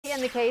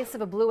in the case of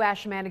a Blue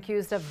Ash man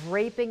accused of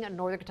raping a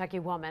Northern Kentucky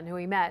woman who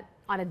he met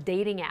on a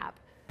dating app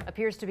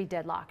appears to be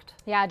deadlocked.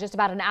 Yeah, just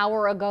about an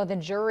hour ago, the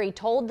jury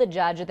told the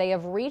judge that they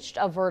have reached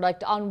a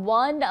verdict on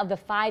one of the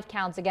 5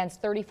 counts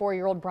against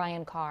 34-year-old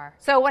Brian Karr.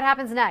 So what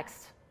happens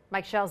next?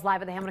 Mike Shell's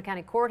live at the Hamilton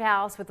County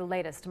Courthouse with the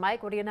latest.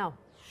 Mike, what do you know?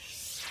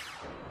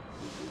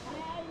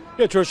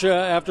 Yeah, Tricia,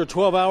 after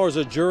 12 hours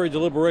of jury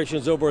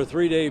deliberations over a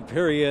 3-day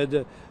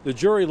period, the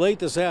jury late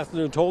this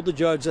afternoon told the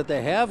judge that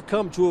they have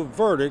come to a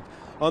verdict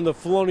on the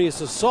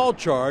felonious assault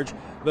charge,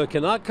 but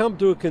cannot come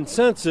to a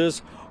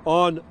consensus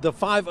on the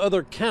 5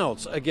 other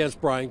counts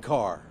against Brian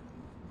Karr.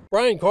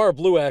 Brian Karr of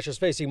Blue Ash is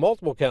facing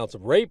multiple counts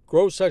of rape,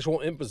 gross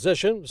sexual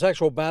imposition,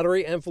 sexual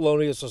battery, and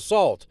felonious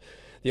assault.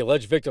 The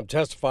alleged victim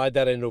testified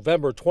that in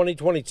November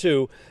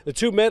 2022, the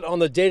two met on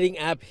the dating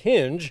app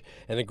Hinge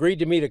and agreed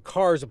to meet at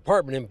Karr's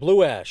apartment in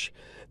Blue Ash.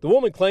 The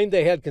woman claimed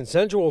they had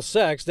consensual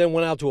sex, then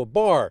went out to a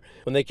bar.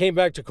 When they came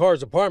back to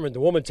Karr's apartment, the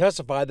woman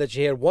testified that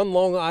she had 1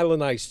 Long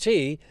Island iced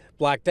tea,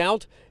 blacked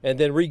out, and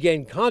then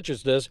regained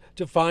consciousness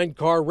to find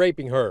Karr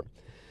raping her.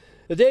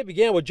 The day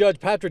began with Judge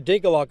Patrick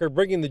Dinkelhocker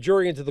bringing the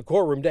jury into the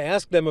courtroom to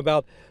ask them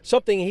about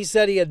something he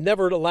said he had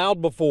never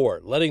allowed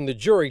before, letting the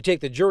jury take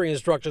the jury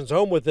instructions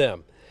home with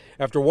them.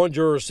 After one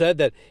juror said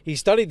that he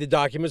studied the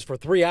documents for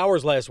 3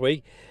 hours last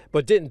week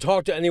but didn't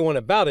talk to anyone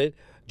about it,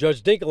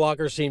 Judge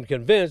Dinkelhocker seemed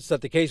convinced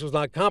that the case was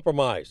not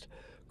compromised.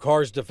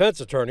 Karr's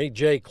defense attorney,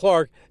 Jay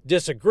Clark,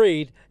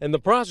 disagreed, and the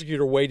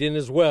prosecutor weighed in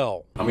as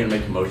well. I'm going to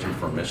make a motion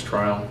for a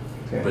mistrial,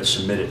 but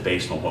submit it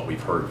based on what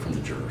we've heard from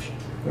the jurors.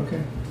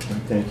 Okay,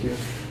 thank you.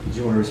 Did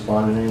you want to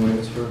respond in any way,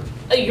 Ms. Burke?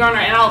 Your Honor,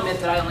 and I'll admit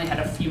that I only had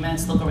a few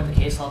minutes to look over the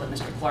case law that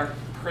Mr. Clark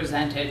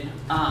presented,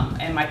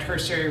 and my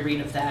cursory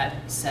read of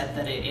that said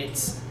that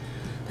it's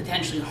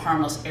potentially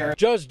harmless error.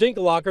 Judge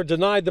Dinkelhocker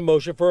denied the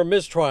motion for a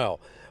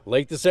mistrial.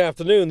 Late this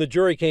afternoon, the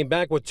jury came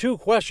back with 2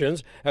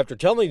 questions after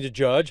telling the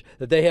judge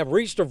that they have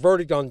reached a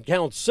verdict on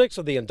count 6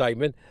 of the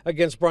indictment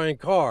against Brian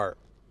Karr.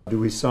 Do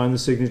we sign the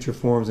signature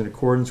forms in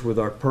accordance with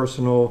our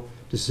personal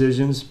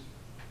decisions?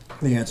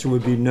 The answer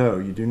would be no,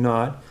 you do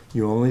not.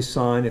 You only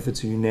sign if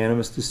it's a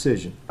unanimous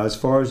decision. As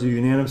far as the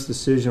unanimous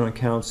decision on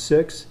count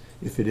 6,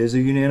 if it is a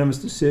unanimous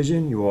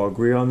decision, you all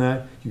agree on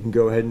that, you can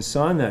go ahead and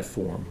sign that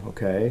form,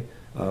 okay?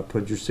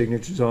 Put your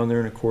signatures on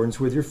there in accordance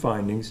with your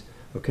findings,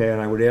 okay?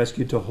 And I would ask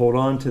you to hold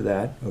on to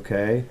that,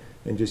 okay?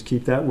 And just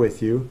keep that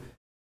with you.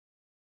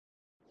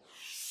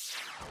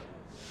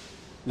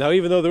 Now,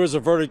 even though there is a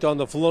verdict on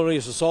the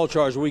felonious assault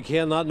charge, we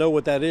cannot know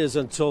what that is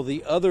until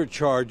the other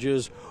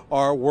charges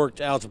are worked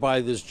out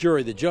by this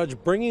jury. The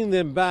judge bringing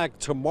them back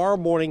tomorrow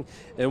morning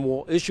and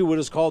will issue what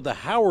is called the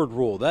Howard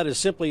Rule. That is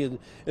simply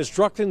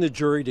instructing the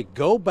jury to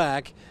go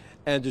back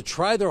and to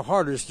try their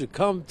hardest to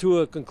come to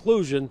a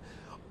conclusion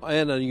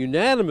and a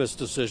unanimous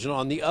decision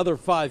on the other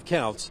 5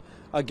 counts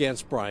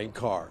against Brian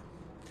Karr.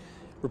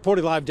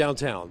 Reporting live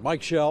downtown,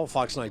 Mike Shell,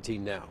 Fox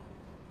 19 Now.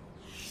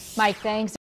 Mike, thanks.